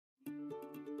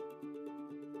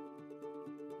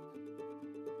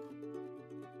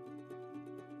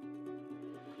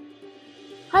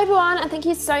Hi everyone, and thank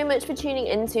you so much for tuning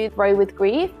into Grow with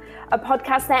Grief, a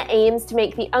podcast that aims to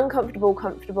make the uncomfortable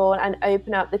comfortable and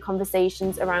open up the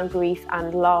conversations around grief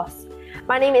and loss.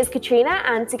 My name is Katrina,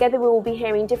 and together we will be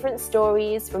hearing different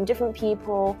stories from different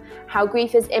people, how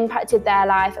grief has impacted their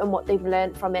life and what they've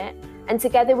learned from it. And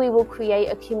together we will create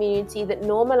a community that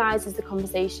normalizes the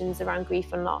conversations around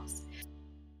grief and loss.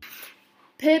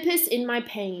 Purpose in my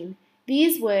pain.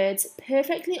 These words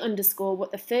perfectly underscore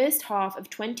what the first half of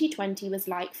 2020 was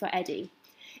like for Eddie.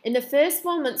 In the first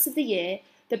 4 months of the year,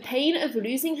 the pain of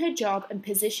losing her job and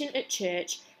position at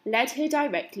church led her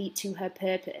directly to her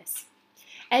purpose.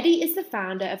 Eddie is the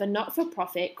founder of a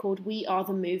not-for-profit called We Are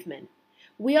the Movement.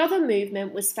 We Are the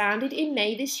Movement was founded in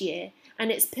May this year, and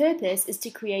its purpose is to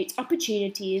create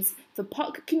opportunities for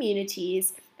POC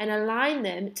communities and align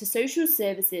them to social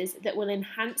services that will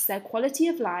enhance their quality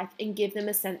of life and give them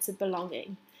a sense of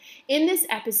belonging. In this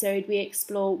episode, we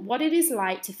explore what it is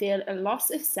like to feel a loss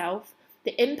of self,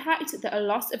 the impact that a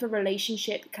loss of a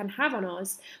relationship can have on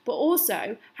us, but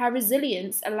also how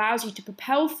resilience allows you to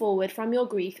propel forward from your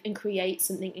grief and create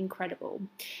something incredible.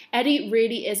 Eddie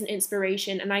really is an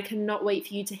inspiration, and I cannot wait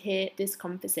for you to hear this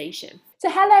conversation. So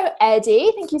hello,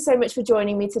 Eddie. Thank you so much for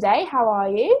joining me today. How are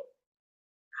you?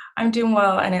 I'm doing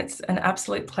well, and it's an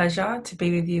absolute pleasure to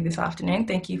be with you this afternoon.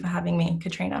 Thank you for having me,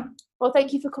 Katrina. Well,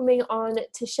 thank you for coming on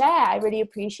to share. I really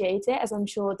appreciate it, as I'm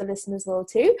sure the listeners will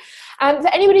too. For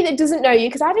anybody that doesn't know you,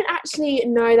 because I didn't actually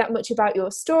know that much about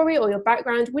your story or your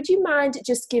background, would you mind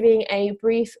just giving a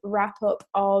brief wrap-up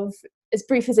of, as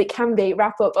brief as it can be,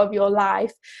 wrap-up of your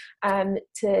life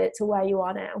to where you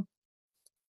are now?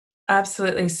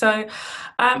 Absolutely. So,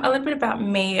 a little bit about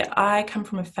me. I come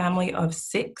from a family of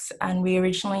 6, and we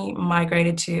originally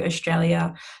migrated to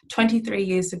Australia 23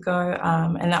 years ago,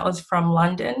 and that was from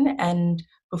London. And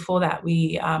before that,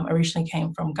 we originally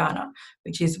came from Ghana,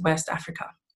 which is West Africa.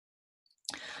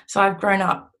 So I've grown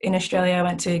up in Australia. I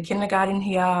went to kindergarten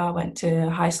here, went to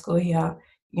high school here,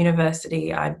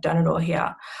 university. I've done it all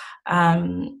here.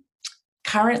 Um,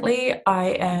 Currently, I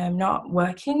am not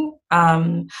working.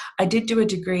 I did do a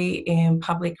degree in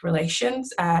public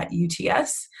relations at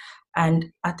UTS.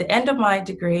 And at the end of my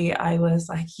degree, I was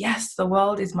like, yes, the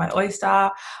world is my oyster.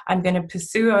 I'm going to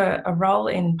pursue a role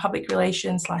in public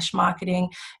relations / marketing,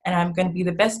 and I'm going to be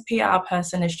the best PR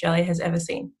person Australia has ever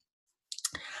seen.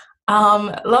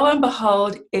 Lo and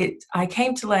behold, I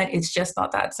came to learn it's just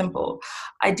not that simple.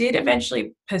 I did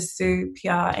eventually pursue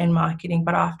PR and marketing,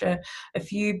 but after a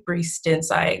few brief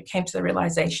stints, I came to the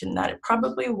realization that it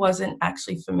probably wasn't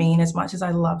actually for me in as much as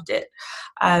I loved it.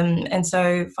 And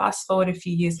so fast forward a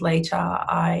few years later,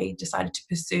 I decided to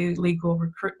pursue legal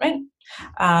recruitment.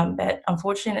 But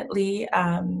unfortunately,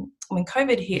 when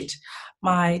COVID hit,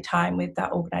 my time with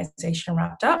that organization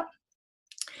wrapped up.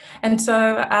 And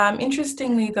so,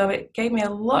 interestingly, though, it gave me a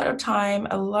lot of time,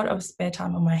 a lot of spare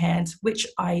time on my hands, which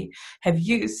I have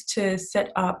used to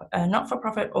set up a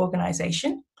not-for-profit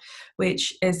organization,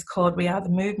 which is called We Are the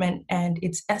Movement. And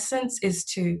its essence is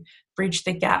to bridge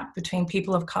the gap between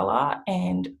people of color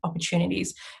and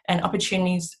opportunities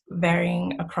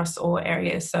varying across all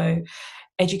areas. So,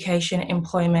 education,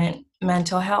 employment,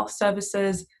 mental health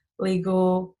services,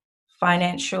 legal,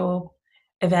 financial,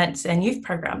 events and youth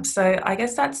programs. So I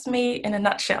guess that's me in a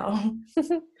nutshell.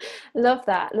 Love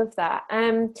that.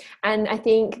 And I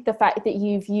think the fact that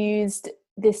you've used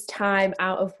this time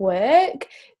out of work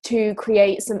to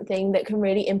create something that can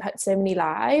really impact so many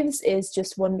lives is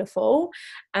just wonderful,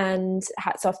 and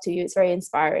hats off to you. It's very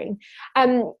inspiring.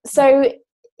 So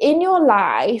in your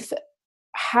life,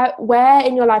 where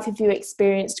in your life have you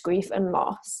experienced grief and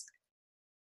loss?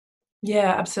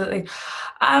 Yeah, absolutely.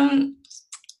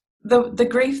 The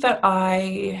grief that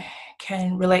I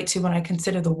can relate to when I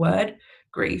consider the word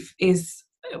grief is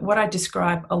what I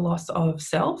describe a loss of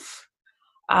self.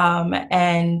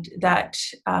 And that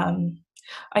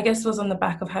I guess was on the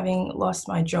back of having lost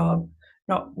my job,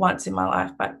 not once in my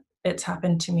life, but it's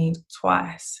happened to me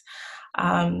twice.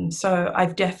 So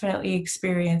I've definitely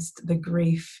experienced the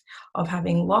grief of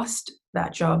having lost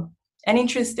that job. And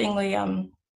interestingly,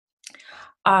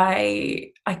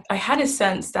 I had a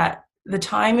sense that the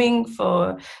timing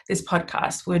for this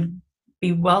podcast would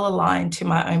be well aligned to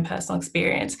my own personal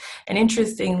experience. And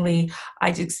interestingly, I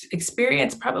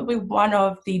experienced probably one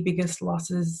of the biggest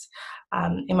losses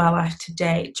in my life to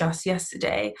date, just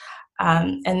yesterday.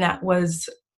 And that was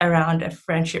around a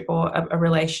friendship or a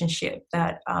relationship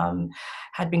that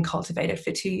had been cultivated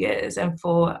for 2 years. And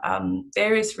for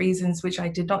various reasons, which I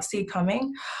did not see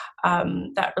coming,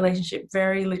 that relationship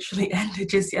very literally ended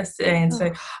just yesterday. And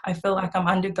so I feel like I'm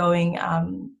undergoing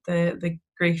the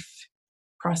grief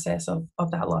process of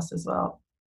that loss as well.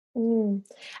 Mm.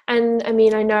 And I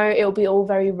mean, I know it'll be all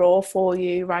very raw for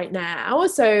you right now.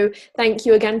 So thank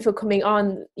you again for coming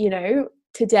on,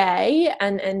 today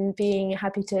and being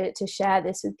happy to share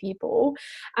this with people.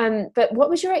 But what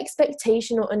was your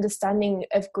expectation or understanding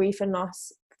of grief and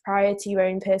loss prior to your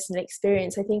own personal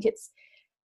experience? I think it's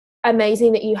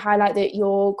amazing that you highlight that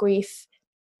your grief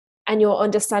and your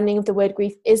understanding of the word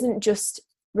grief isn't just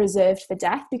reserved for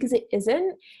death, because it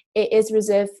isn't. It is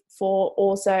reserved for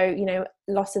also,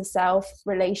 loss of self,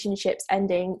 relationships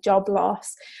ending, job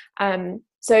loss.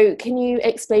 So can you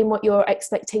explain what your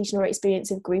expectation or experience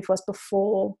of grief was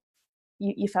before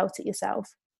you felt it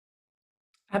yourself?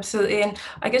 Absolutely. And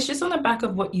I guess just on the back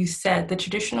of what you said, the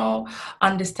traditional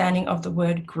understanding of the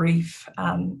word grief,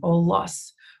 or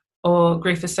loss, or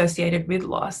grief associated with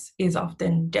loss, is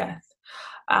often death.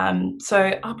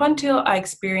 So up until I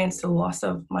experienced the loss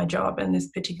of my job and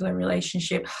this particular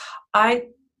relationship, I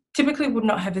typically would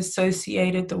not have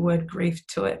associated the word grief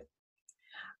to it.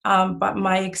 But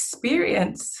my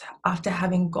experience after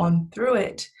having gone through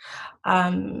it,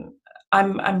 um,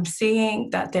 I'm seeing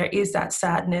that there is that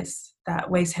sadness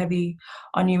that weighs heavy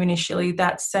on you initially,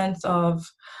 that sense of,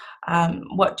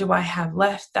 what do I have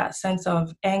left, that sense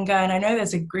of anger. And I know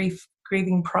there's a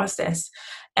grieving process.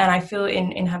 And I feel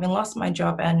in having lost my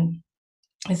job and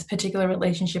this particular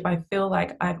relationship, I feel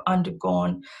like I've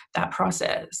undergone that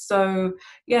process. So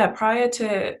yeah, prior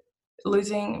to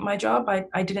losing my job,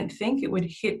 I didn't think it would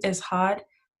hit as hard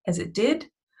as it did.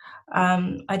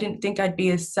 I didn't think I'd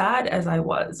be as sad as I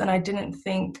was, and I didn't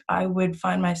think I would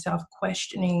find myself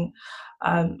questioning,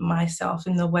 myself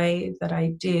in the way that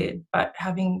I did. But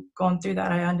having gone through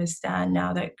that, I understand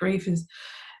now that grief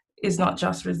is not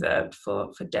just reserved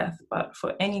for death, but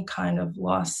for any kind of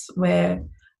loss where,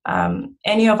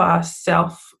 any of our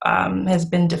self, has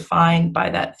been defined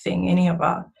by that thing. Any of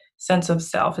our sense of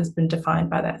self has been defined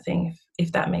by that thing,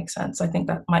 if that makes sense. I think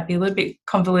that might be a little bit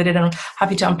convoluted, and I'm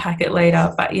happy to unpack it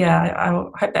later. But yeah, I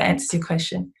hope that answers your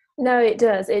question. No, it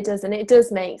does. It does. And it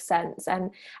does make sense.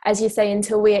 And as you say,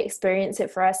 until we experience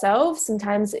it for ourselves,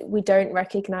 sometimes we don't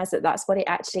recognize that that's what it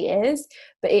actually is.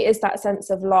 But it is that sense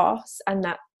of loss and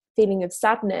that feeling of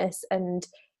sadness and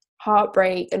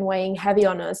heartbreak and weighing heavy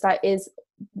on us. That is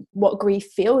what grief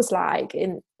feels like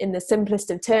in the simplest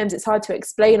of terms. It's hard to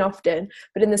explain often,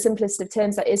 but in the simplest of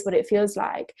terms, that is what it feels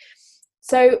like.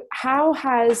 So, how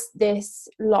has this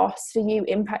loss for you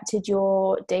impacted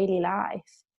your daily life?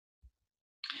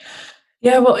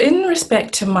 Yeah, well, in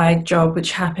respect to my job,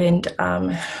 which happened,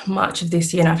 March of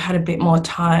this year, and I've had a bit more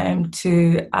time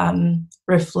to,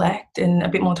 reflect and a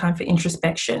bit more time for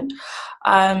introspection.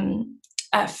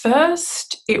 At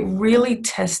first, it really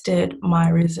tested my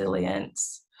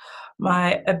resilience,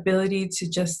 my ability to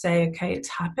just say, okay, it's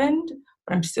happened,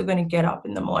 but I'm still going to get up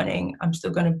in the morning. I'm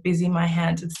still going to busy my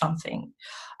hands with something.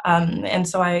 And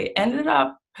so I ended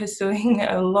up pursuing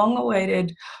a long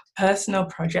awaited personal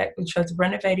project, which was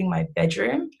renovating my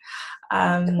bedroom.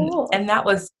 Cool. And that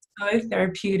was so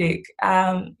therapeutic.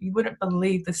 You wouldn't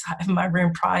believe the size of my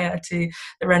room prior to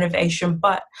the renovation,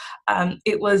 but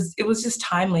it was just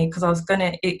timely because I was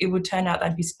gonna. It would turn out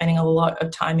that I'd be spending a lot of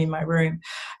time in my room,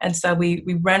 and so we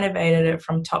renovated it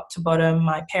from top to bottom.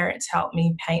 My parents helped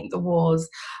me paint the walls.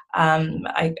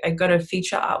 I got a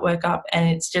feature artwork up, and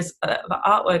it's just the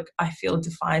artwork I feel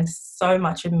defines so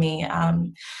much of me.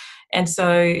 And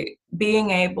so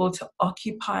being able to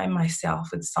occupy myself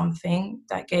with something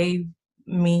that gave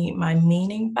me my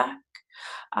meaning back,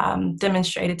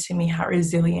 demonstrated to me how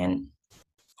resilient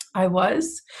I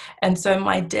was. And so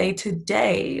my day to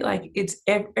day, like it's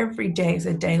every day is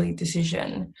a daily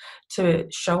decision to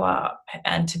show up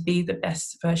and to be the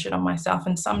best version of myself.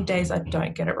 And some days I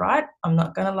don't get it right. I'm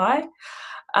not going to lie.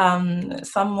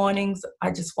 Some mornings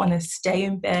I just want to stay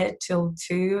in bed till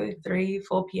 2, 3,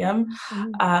 4 p.m.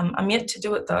 Mm. I'm yet to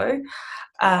do it though.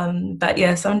 But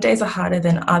yeah, some days are harder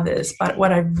than others. But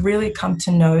what I've really come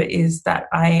to know is that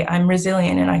I'm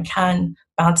resilient and I can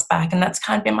bounce back. And that's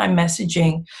kind of been my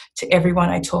messaging to everyone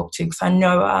I talk to, because I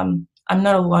know I'm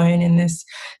not alone in this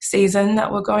season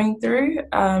that we're going through.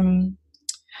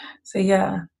 So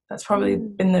yeah, that's probably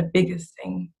Mm. been the biggest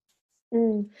thing.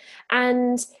 Mm.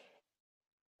 And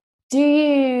do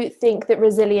you think that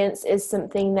resilience is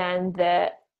something then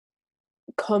that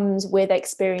comes with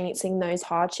experiencing those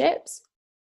hardships?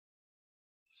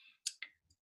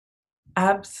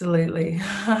 Absolutely.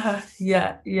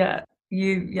 Yeah, yeah.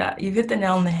 You've hit the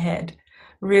nail on the head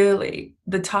really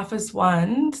the toughest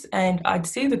ones, and I'd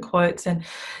see the quotes, and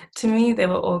to me they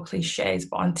were all cliches,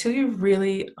 but until you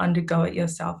really undergo it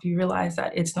yourself, you realize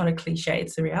that it's not a cliche,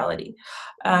 it's a reality.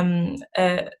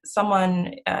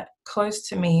 Someone close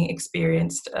to me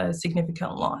experienced a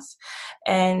significant loss,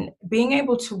 and being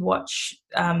able to watch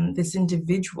this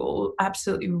individual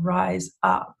absolutely rise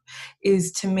up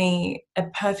is, to me, a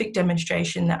perfect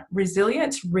demonstration that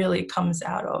resilience really comes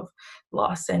out of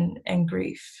loss and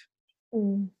grief.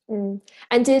 Mm, mm.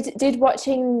 And did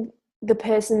watching the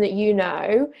person that you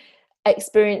know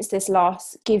experience this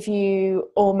loss give you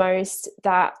almost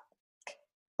that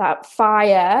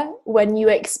fire when you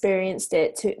experienced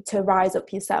it to rise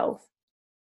up yourself?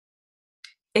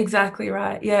 Exactly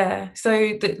right. Yeah.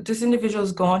 So this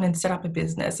individual's gone and set up a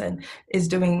business and is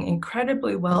doing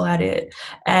incredibly well at it.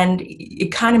 And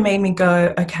it kind of made me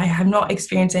go, okay, I have not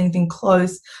experienced anything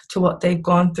close to what they've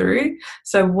gone through.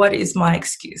 So what is my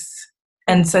excuse?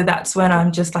 And so that's when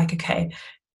I'm just like, okay,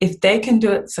 if they can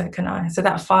do it, so can I. So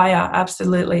that fire,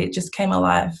 absolutely, it just came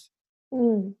alive.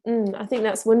 I think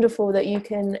that's wonderful that you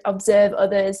can observe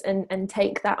others and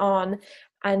take that on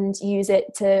and use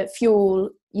it to fuel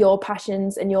your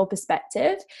passions and your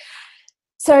perspective.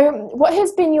 So, what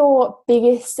has been your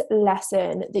biggest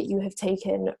lesson that you have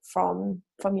taken from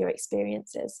your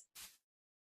experiences?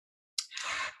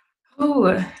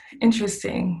 Oh,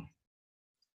 interesting.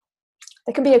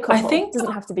 There can be a I couple, think,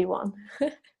 doesn't have to be one.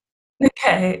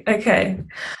 okay.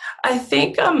 I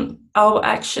think I'll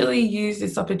actually use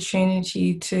this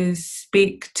opportunity to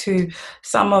speak to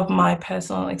some of my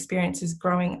personal experiences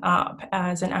growing up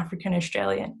as an African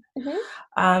Australian.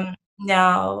 Mm-hmm.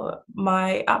 Now,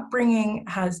 my upbringing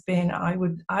has been, I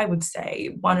would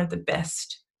say, one of the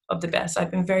best of the best.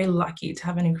 I've been very lucky to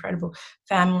have an incredible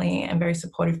family and very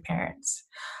supportive parents.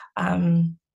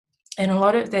 Um, and a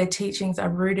lot of their teachings are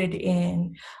rooted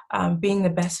in being the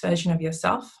best version of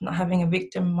yourself, not having a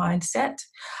victim mindset,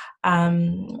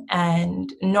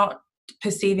 and not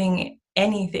perceiving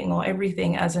anything or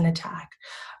everything as an attack.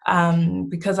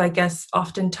 Because I guess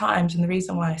oftentimes, and the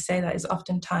reason why I say that is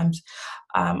oftentimes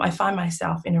I find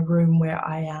myself in a room where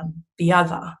I am the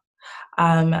other.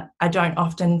 I don't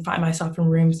often find myself in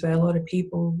rooms where a lot of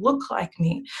people look like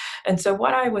me. And so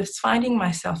what I was finding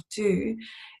myself do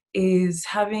is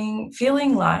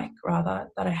feeling like rather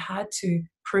that I had to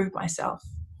prove myself,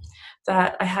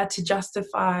 that I had to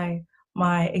justify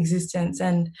my existence.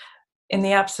 And in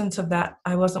the absence of that,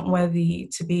 I wasn't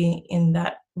worthy to be in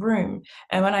that room.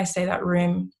 And when I say that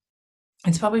room,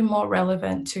 it's probably more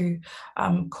relevant to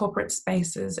corporate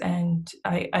spaces. And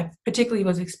I particularly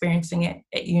was experiencing it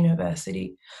at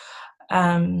university.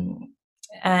 Um,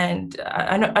 and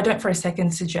I don't for a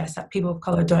second suggest that people of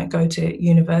colour don't go to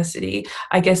university.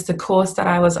 I guess the course that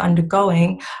I was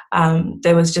undergoing,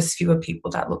 there was just fewer people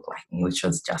that looked like me, which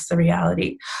was just the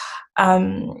reality.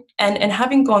 And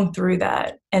having gone through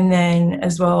that, and then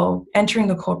as well entering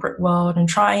the corporate world and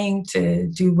trying to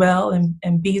do well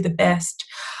and be the best,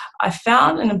 I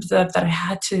found and observed that I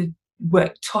had to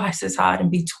work twice as hard and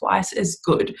be twice as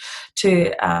good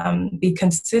to be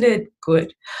considered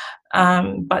good.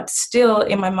 But still,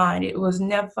 in my mind, it was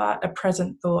never a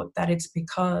present thought that it's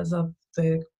because of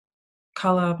the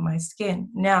color of my skin.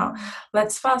 Now,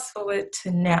 let's fast forward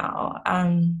to now.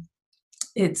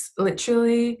 It's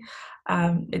literally,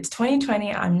 it's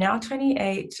 2020. I'm now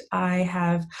 28. I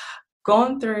have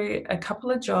gone through a couple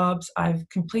of jobs. I've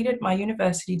completed my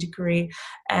university degree,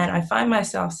 and I find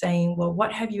myself saying, well,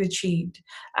 what have you achieved?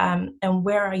 And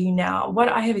where are you now? What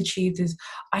I have achieved is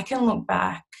I can look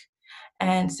back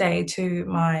and say to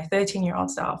my 13-year-old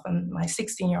self and my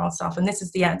 16-year-old self, and this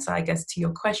is the answer, I guess, to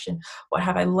your question, what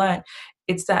have I learned?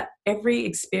 It's that every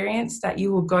experience that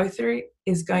you will go through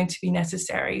is going to be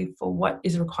necessary for what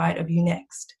is required of you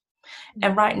next.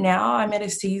 And right now, I'm at a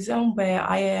season where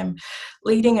I am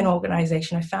leading an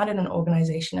organization. I founded an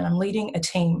organization and I'm leading a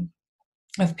team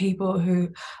of people who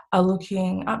are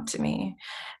looking up to me.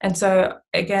 And so,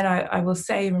 again, I will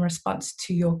say in response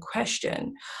to your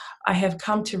question, I have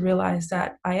come to realize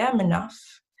that I am enough.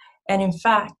 And in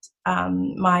fact,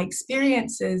 my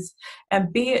experiences,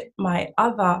 and be it my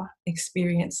other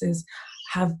experiences,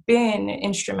 have been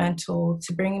instrumental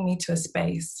to bringing me to a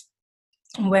space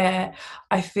where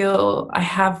I feel I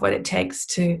have what it takes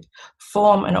to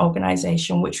form an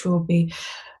organization which will be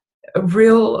a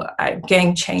real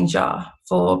game changer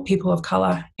for people of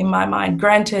color in my mind.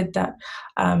 Granted that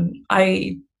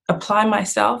I apply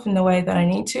myself in the way that I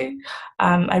need to.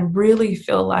 I really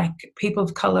feel like people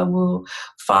of colour will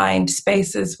find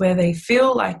spaces where they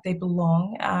feel like they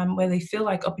belong, where they feel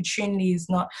like opportunity is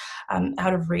not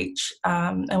out of reach,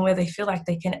 and where they feel like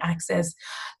they can access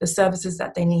the services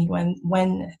that they need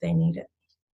when they need it.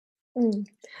 Mm.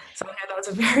 So I know that was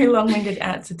a very long-winded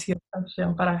answer to your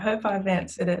question, but I hope I've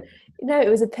answered it. No, it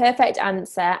was a perfect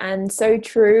answer, and so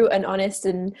true and honest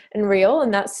and real.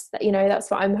 And that's,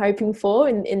 that's what I'm hoping for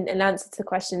in an answer to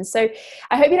questions. So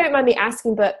I hope you don't mind me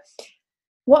asking, but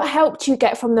what helped you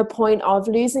get from the point of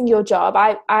losing your job?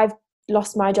 I've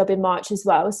lost my job in March as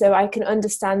well, so I can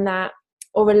understand that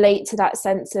or relate to that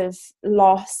sense of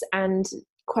loss and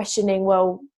questioning,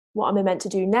 well, what am I meant to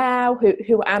do now?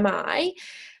 Who am I?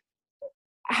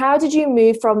 How did you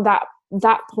move from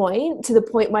that point to the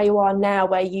point where you are now,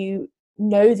 where you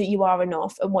know that you are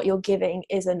enough and what you're giving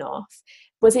is enough?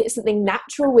 Was it something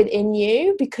natural within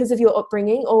you because of your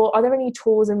upbringing, or are there any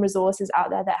tools and resources out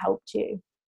there that helped you?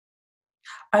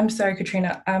 I'm sorry,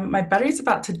 Katrina. My battery's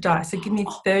about to die, so give me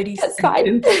 30 That's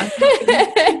seconds.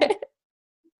 fine.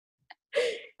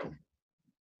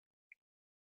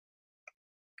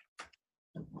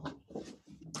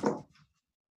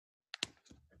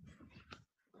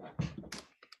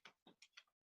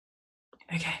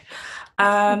 Okay.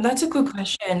 That's a good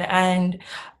question, and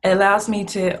it allows me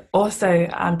to also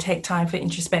take time for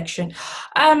introspection.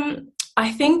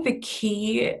 I think the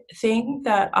key thing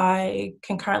that I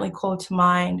can currently call to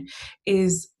mind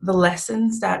is the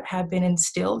lessons that have been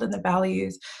instilled and the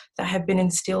values that have been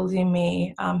instilled in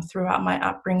me throughout my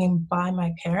upbringing by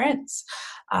my parents.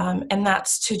 And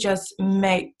that's to just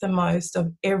make the most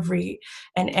of every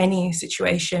and any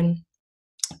situation,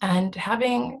 and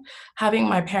having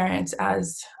my parents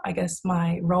as, I guess,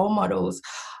 my role models.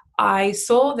 I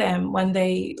saw them when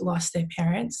they lost their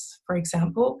parents, for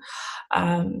example,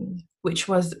 which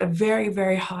was a very,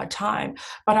 very hard time.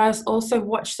 But I also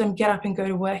watched them get up and go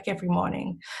to work every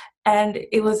morning. And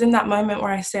it was in that moment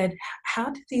where I said, how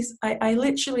did these, I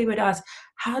literally would ask,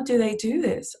 how do they do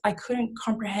this? I couldn't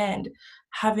comprehend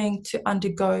having to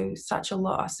undergo such a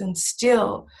loss and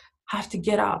still have to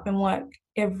get up and work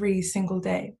every single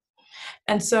day.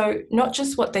 And so, not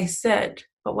just what they said,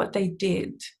 but what they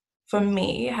did for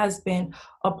me has been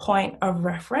a point of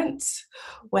reference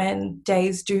when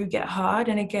days do get hard.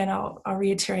 And again, I'll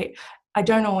reiterate, I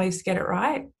don't always get it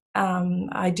right.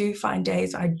 I do find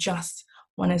days I just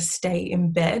want to stay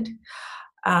in bed.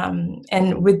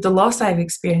 And with the loss I've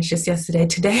experienced just yesterday,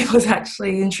 today was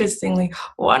actually, interestingly,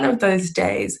 one of those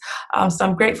days. So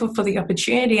I'm grateful for the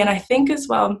opportunity. And I think as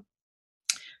well,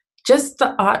 just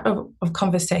the art of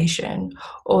conversation,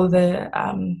 or the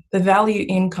value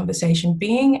in conversation,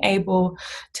 being able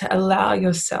to allow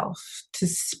yourself to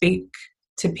speak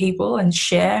to people and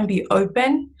share and be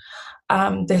open.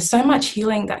 There's so much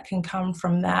healing that can come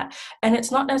from that. And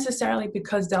it's not necessarily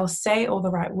because they'll say all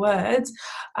the right words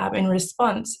in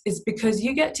response. It's because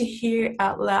you get to hear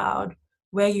out loud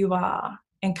where you are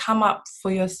and come up for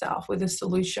yourself with a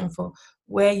solution for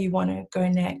where you want to go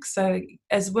next. So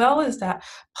as well as that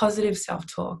positive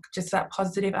self-talk, just that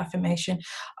positive affirmation,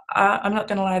 I'm not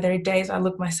going to lie, there are days I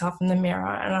look myself in the mirror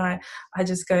and I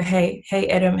just go, hey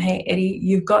Adam, hey Eddie,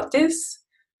 you've got this.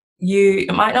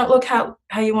 It might not look how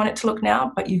you want it to look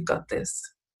now, but you've got this.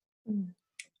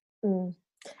 Mm.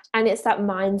 And it's that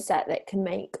mindset that can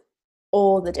make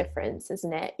all the difference,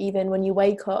 isn't it? Even when you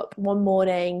wake up one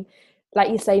morning, like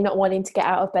you say, not wanting to get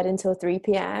out of bed until 3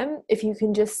 p.m, if you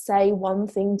can just say one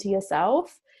thing to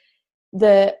yourself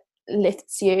that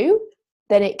lifts you,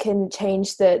 then it can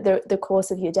change the course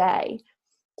of your day.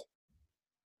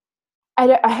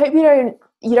 I hope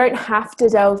you don't have to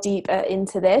delve deeper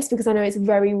into this, because I know it's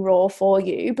very raw for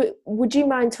you, but would you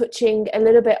mind touching a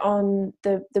little bit on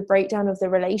the breakdown of the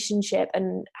relationship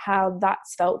and how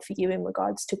that's felt for you in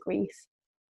regards to grief?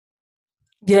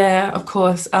 Yeah, of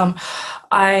course.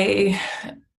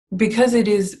 Because it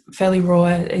is fairly raw,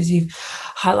 as you've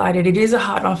highlighted, it is a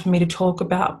hard one for me to talk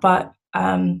about, but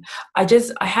I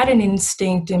had an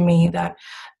instinct in me that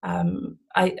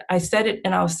I said it,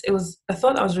 and I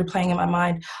thought I was replaying in my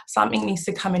mind, something needs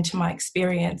to come into my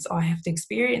experience, or I have to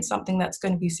experience something that's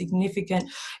going to be significant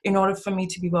in order for me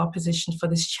to be well positioned for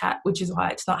this chat, which is why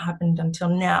it's not happened until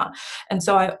now. And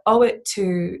so I owe it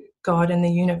to God and the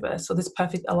universe, or this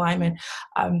perfect alignment,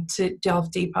 to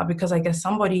delve deeper, because I guess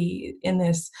somebody in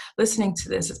this, listening to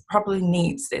this, probably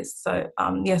needs this. So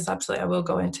yes, absolutely, I will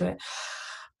go into it.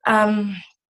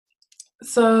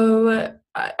 So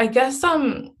I guess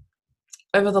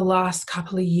over the last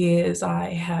couple of years, I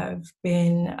have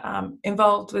been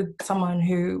involved with someone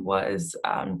who was,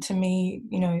 to me,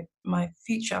 my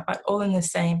future, but all in the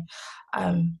same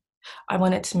I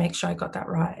wanted to make sure I got that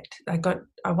right.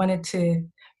 I wanted to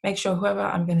make sure whoever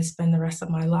I'm going to spend the rest of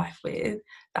my life with,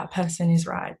 that person is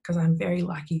right, because I'm very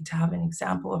lucky to have an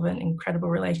example of an incredible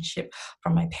relationship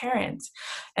from my parents.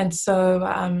 And so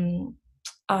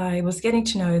I was getting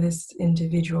to know this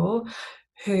individual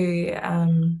who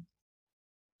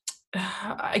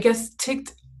I guess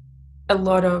ticked a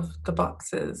lot of the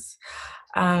boxes.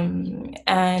 And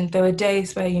there were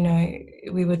days where,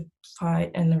 we would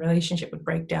fight and the relationship would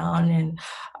break down, and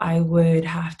I would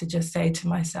have to just say to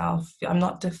myself, I'm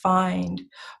not defined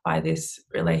by this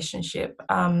relationship.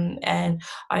 And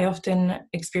I often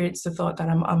experience the thought that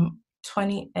I'm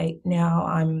 28 now,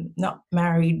 I'm not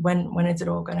married, when is it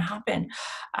all going to happen?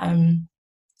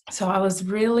 So I was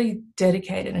really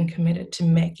dedicated and committed to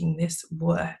making this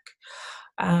work,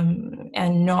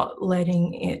 and not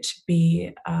letting it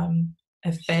be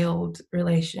a failed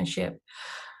relationship.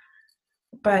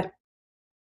 But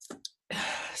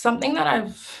something that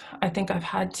I think I've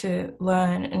had to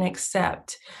learn and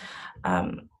accept,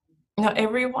 not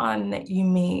everyone that you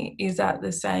meet is at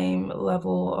the same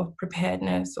level of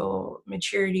preparedness or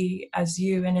maturity as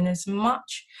you, and in as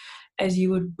much as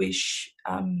you would wish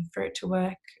for it to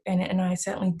work, and I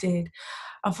certainly did,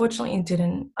 unfortunately it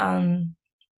didn't.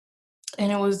 And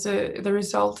it was the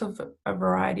result of a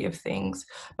variety of things.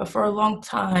 But for a long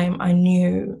time,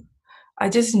 I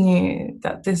just knew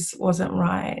that this wasn't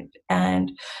right,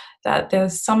 and that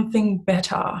there's something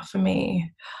better for me.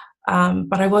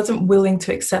 But I wasn't willing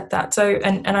to accept that. So,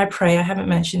 and I pray, I haven't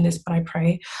mentioned this, but I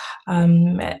pray.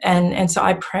 And so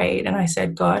I prayed and I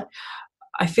said, God,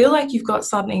 I feel like you've got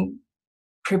something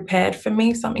prepared for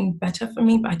me, something better for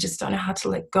me, but I just don't know how to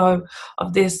let go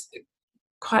of this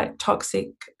quite toxic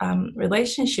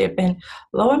relationship. And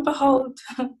lo and behold,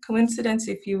 coincidence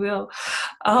if you will,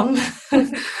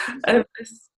 a,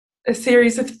 a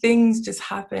series of things just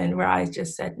happened where I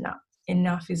just said, no,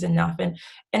 enough is enough. And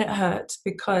it hurts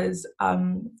because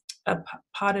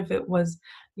part of it was,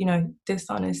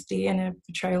 dishonesty and a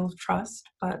betrayal of trust.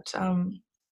 But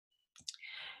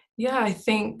yeah, I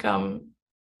think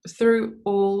through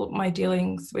all my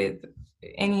dealings with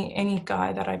any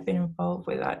guy that I've been involved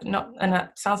with, and it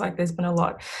sounds like there's been a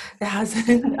lot, there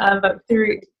hasn't, but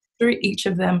through each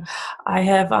of them, I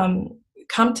have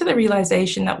come to the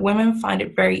realization that women find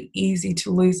it very easy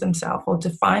to lose themselves or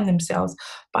define themselves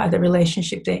by the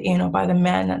relationship they're in or by the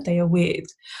man that they are with.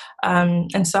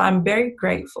 And so I'm very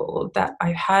grateful that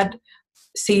I've had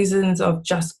seasons of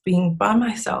just being by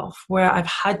myself where I've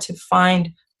had to find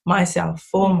myself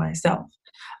for myself.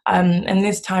 And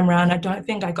this time around, I don't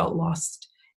think I got lost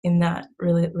in that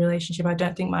relationship. I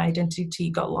don't think my identity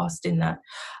got lost in that.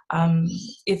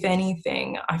 If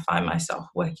anything, I find myself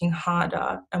working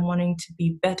harder and wanting to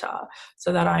be better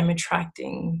so that I'm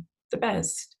attracting the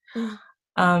best.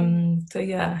 So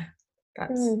yeah,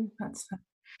 that's that.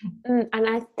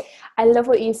 And I love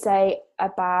what you say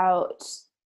about,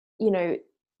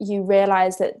 you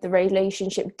realize that the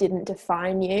relationship didn't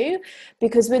define you,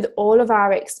 because with all of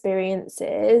our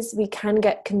experiences, we can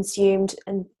get consumed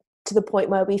and to the point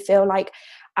where we feel like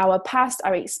our past,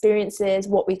 our experiences,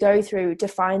 what we go through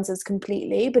defines us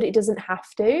completely, but it doesn't have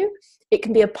to. It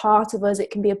can be a part of us.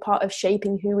 It can be a part of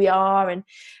shaping who we are and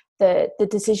the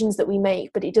decisions that we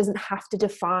make, but it doesn't have to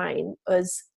define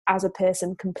us as a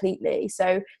person completely.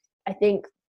 So I think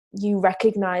you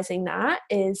recognizing that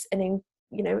is an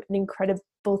incredible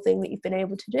thing that you've been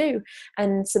able to do,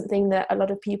 and something that a lot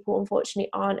of people unfortunately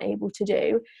aren't able to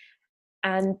do.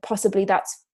 And possibly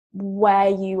that's where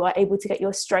you are able to get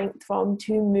your strength from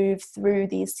to move through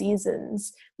these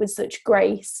seasons with such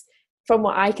grace. From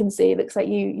what I can see, it looks like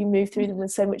you move through them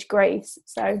with so much grace.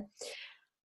 So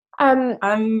I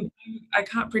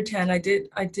can't pretend. I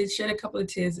did shed a couple of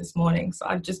tears this morning, so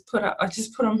I just put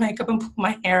on makeup and put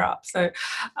my hair up, so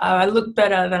I look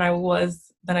better than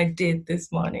I did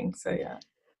this morning. So yeah,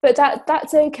 but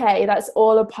that's okay. That's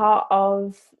all a part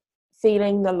of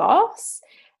feeling the loss.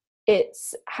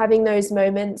 It's having those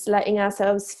moments, letting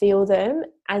ourselves feel them,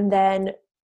 and then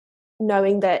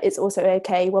knowing that it's also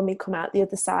okay when we come out the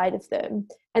other side of them.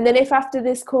 And then if after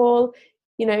this call,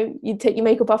 you take your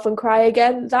makeup off and cry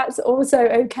again, that's also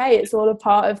okay. It's all a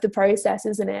part of the process,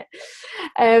 isn't it?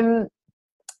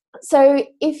 So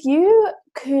if you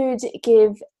could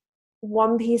give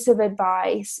one piece of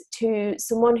advice to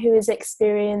someone who is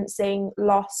experiencing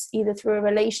loss, either through a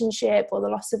relationship or the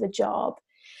loss of a job,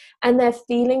 and they're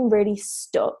feeling really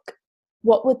stuck,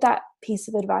 what would that piece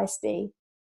of advice be?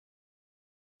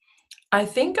 I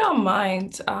think our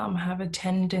minds have a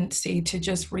tendency to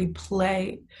just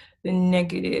replay the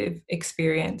negative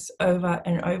experience over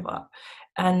and over.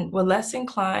 and we're less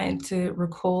inclined to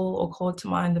recall or call to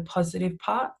mind the positive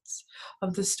parts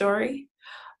of the story.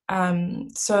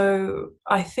 So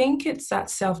I think it's that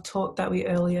self-talk that we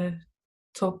earlier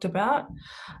talked about,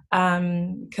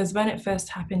 because when it first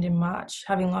happened in March,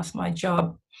 having lost my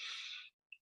job,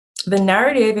 the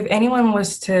narrative, if anyone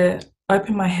was to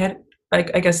open my head,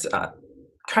 like I guess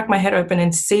crack my head open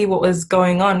and see what was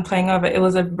going on playing over, it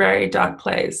was a very dark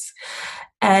place.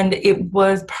 And it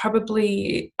was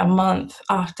probably a month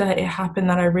after it happened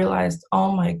that I realized,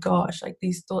 oh my gosh, like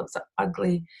these thoughts are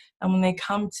ugly. And when they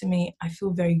come to me, I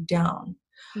feel very down.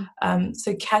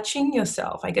 So catching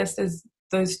yourself, I guess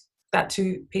there's that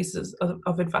two pieces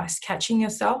of advice: catching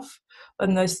yourself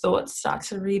when those thoughts start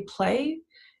to replay,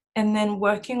 and then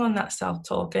working on that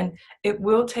self-talk. And it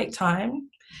will take time,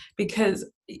 because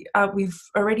we've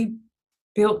already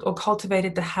built or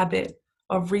cultivated the habit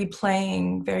of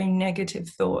replaying very negative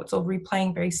thoughts or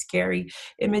replaying very scary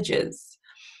images.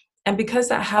 And because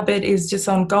that habit is just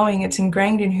ongoing, it's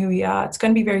ingrained in who we are, it's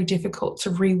going to be very difficult to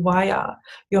rewire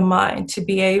your mind to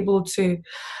be able to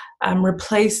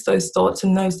replace those thoughts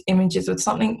and those images with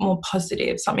something more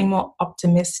positive, something more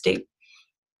optimistic.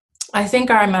 I think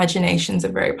our imagination is a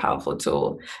very powerful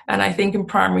tool. And I think in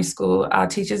primary school, our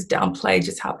teachers downplay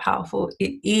just how powerful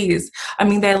it is. I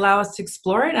mean, they allow us to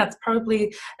explore it. And that's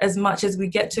probably as much as we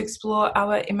get to explore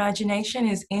our imagination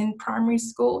is in primary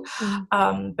school.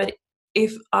 But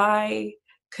if I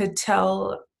could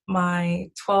tell my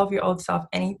 12-year-old self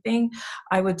anything,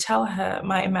 I would tell her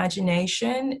my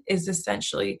imagination is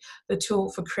essentially the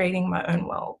tool for creating my own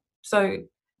world. So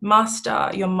master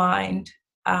your mind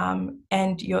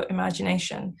and your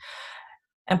imagination,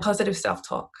 and positive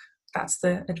self-talk. That's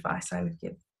the advice I would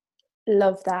give.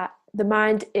 Love that. The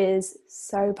mind is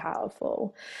so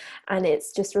powerful, and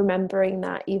it's just remembering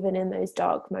that even in those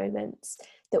dark moments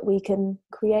that we can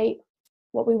create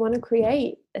what we want to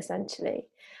create, essentially.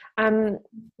 And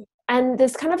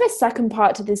there's kind of a second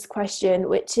part to this question,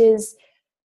 which is,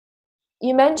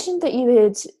 you mentioned that you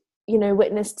had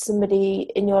witnessed somebody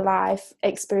in your life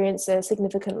experience a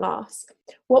significant loss.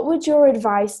 What would your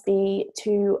advice be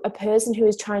to a person who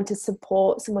is trying to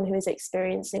support someone who is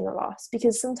experiencing a loss?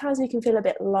 Because sometimes we can feel a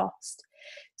bit lost.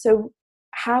 So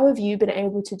how have you been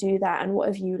able to do that, and what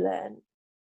have you learned?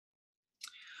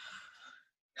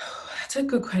 That's a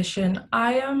good question.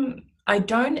 I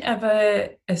don't ever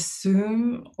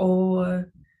assume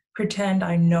or pretend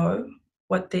I know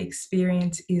what the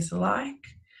experience is like.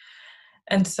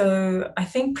 And so I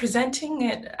think presenting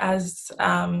it as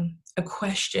a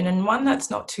question, and one that's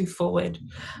not too forward,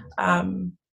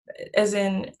 as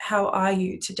in, how are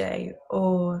you today?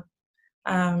 Or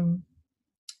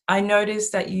I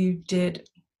noticed that you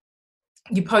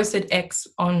posted X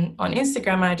on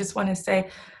Instagram, and I just want to say,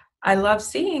 I love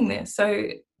seeing this. So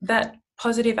that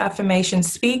positive affirmation,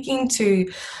 speaking to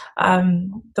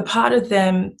the part of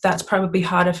them that's probably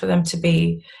harder for them to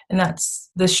be, and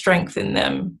that's the strength in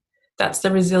them, that's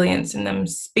the resilience in them,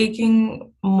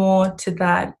 speaking more to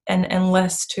that and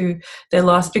less to their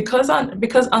loss, because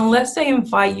unless they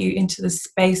invite you into the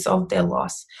space of their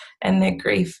loss and their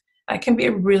grief, that can be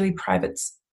a really private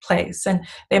place, and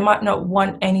they might not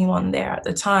want anyone there at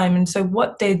the time. And so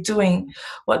what they're doing,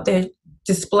 what they're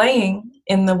displaying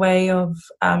in the way of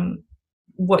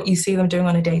what you see them doing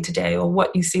on a day-to-day, or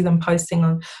what you see them posting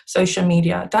on social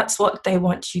media, that's what they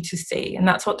want you to see, and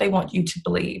that's what they want you to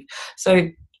believe. So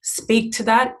speak to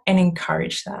that and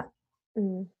encourage that.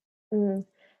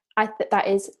 I think that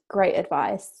is great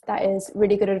advice. That is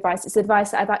really good advice. It's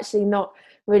advice that I've actually not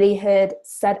really heard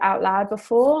said out loud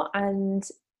before, and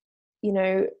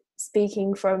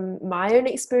speaking from my own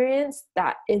experience,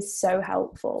 that is so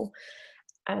helpful.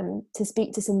 To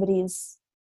speak to somebody's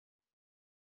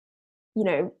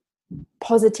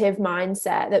positive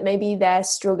mindset, that maybe they're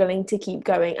struggling to keep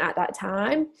going at that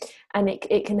time, and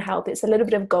it can help. It's a little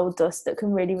bit of gold dust that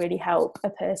can really, really help a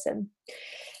person.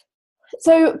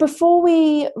 So before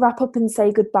we wrap up and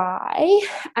say goodbye,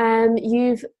 I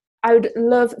would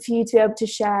love for you to be able to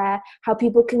share how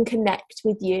people can connect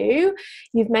with you.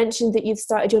 You've mentioned that you've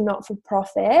started your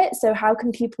not-for-profit, so how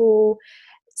can people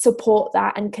support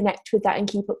that and connect with that and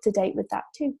keep up to date with that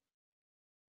too?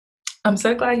 I'm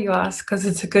so glad you asked, because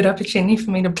it's a good opportunity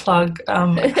for me to plug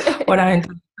what I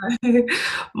do.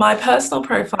 My personal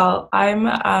profile,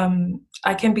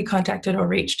 I can be contacted or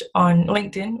reached on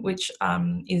LinkedIn, which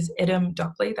is Edom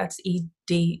Dockley. That's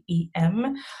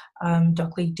DEM,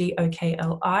 Dokli,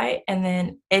 DOKLI, and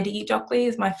then Eddie Dokli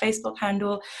is my Facebook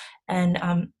handle, and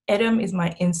Edem is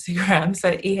my Instagram, so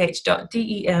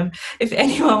eh.dem, if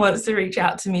anyone wants to reach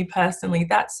out to me personally.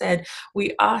 That said,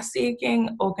 we are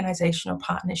seeking organisational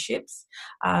partnerships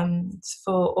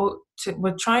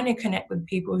we're trying to connect with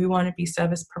people who want to be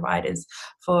service providers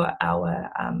for our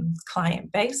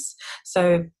client base.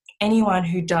 So anyone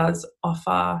who does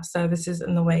offer services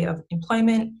in the way of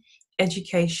employment,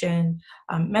 education,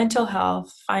 mental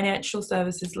health, financial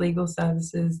services, legal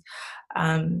services,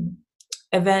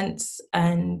 events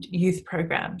and youth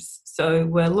programs. So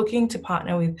we're looking to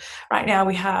partner with, right now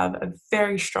we have a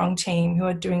very strong team who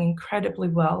are doing incredibly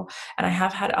well, and I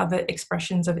have had other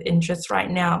expressions of interest. Right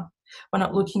now we're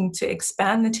not looking to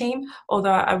expand the team,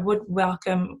 although I would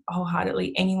welcome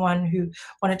wholeheartedly anyone who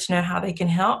wanted to know how they can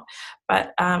help.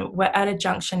 But we're at a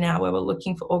junction now where we're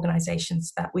looking for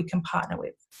organisations that we can partner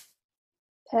with.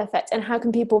 Perfect. And how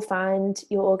can people find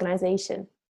your organisation?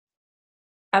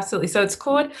 Absolutely. So it's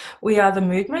called We Are the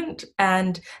Movement,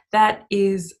 and that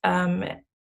is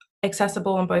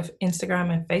accessible on both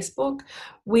Instagram and Facebook.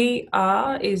 We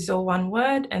are is all one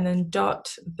word, and then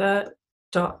the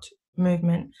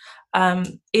movement.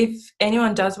 If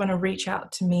anyone does want to reach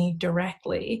out to me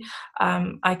directly,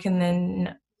 I can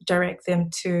then direct them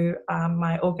to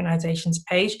my organisation's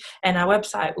page, and our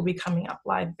website will be coming up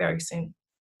live very soon.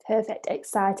 Perfect,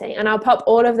 exciting. And I'll pop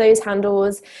all of those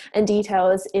handles and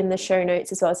details in the show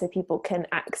notes as well, so people can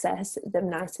access them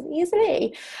nice and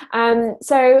easily.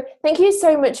 So thank you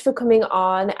so much for coming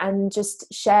on and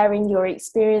just sharing your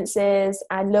experiences.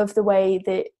 I love the way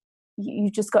that you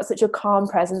just got such a calm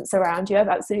presence around you. I've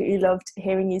absolutely loved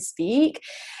hearing you speak.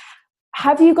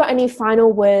 Have you got any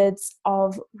final words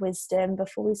of wisdom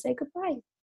before we say goodbye?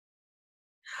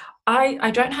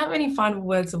 I don't have any final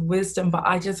words of wisdom, but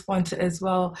I just want to as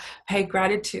well pay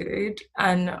gratitude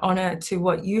and honour to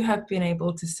what you have been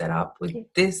able to set up with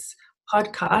this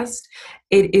podcast.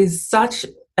 It is such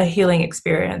a healing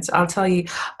experience. I'll tell you,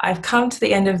 I've come to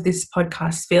the end of this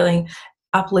podcast feeling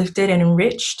uplifted and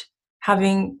enriched,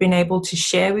 having been able to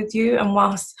share with you. And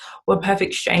whilst we're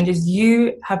perfect strangers,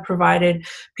 you have provided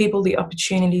people the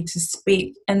opportunity to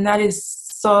speak, and that is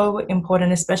so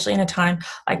important, especially in a time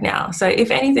like now. So if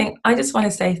anything, I just want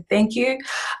to say thank you.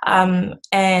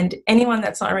 And anyone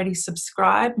that's not already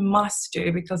subscribed must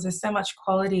do, because there's so much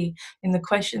quality in the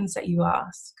questions that you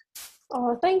ask.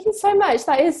 Oh, thank you so much.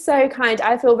 That is so kind.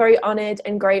 I feel very honoured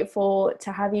and grateful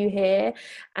to have you here,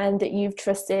 and that you've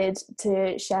trusted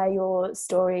to share your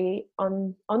story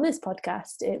on this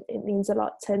podcast. It means a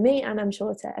lot to me, and I'm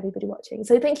sure to everybody watching.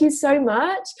 So thank you so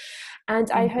much,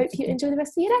 and I hope you enjoy the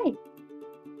rest of your day.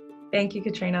 Thank you,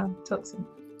 Katrina. Talk soon.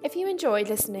 If you enjoyed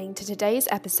listening to today's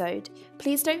episode,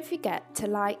 please don't forget to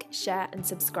like, share and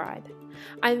subscribe.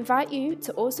 I invite you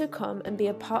to also come and be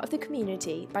a part of the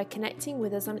community by connecting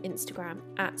with us on Instagram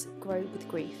at Grow With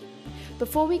Grief.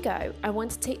 Before we go, I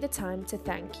want to take the time to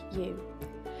thank you.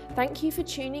 Thank you for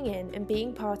tuning in and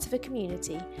being part of a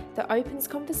community that opens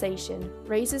conversation,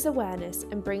 raises awareness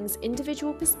and brings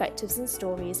individual perspectives and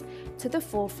stories to the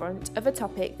forefront of a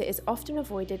topic that is often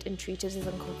avoided and treated as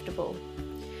uncomfortable.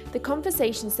 The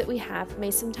conversations that we have may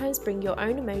sometimes bring your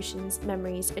own emotions,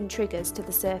 memories and triggers to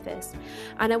the surface,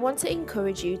 and I want to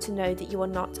encourage you to know that you are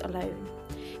not alone.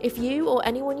 If you or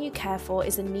anyone you care for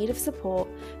is in need of support,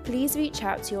 please reach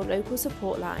out to your local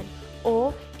support line,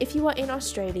 or if you are in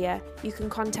Australia, you can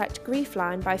contact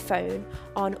Griefline by phone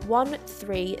on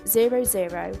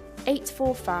 1300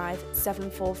 845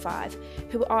 745,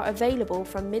 who are available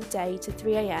from midday to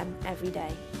 3 a.m. every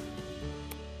day.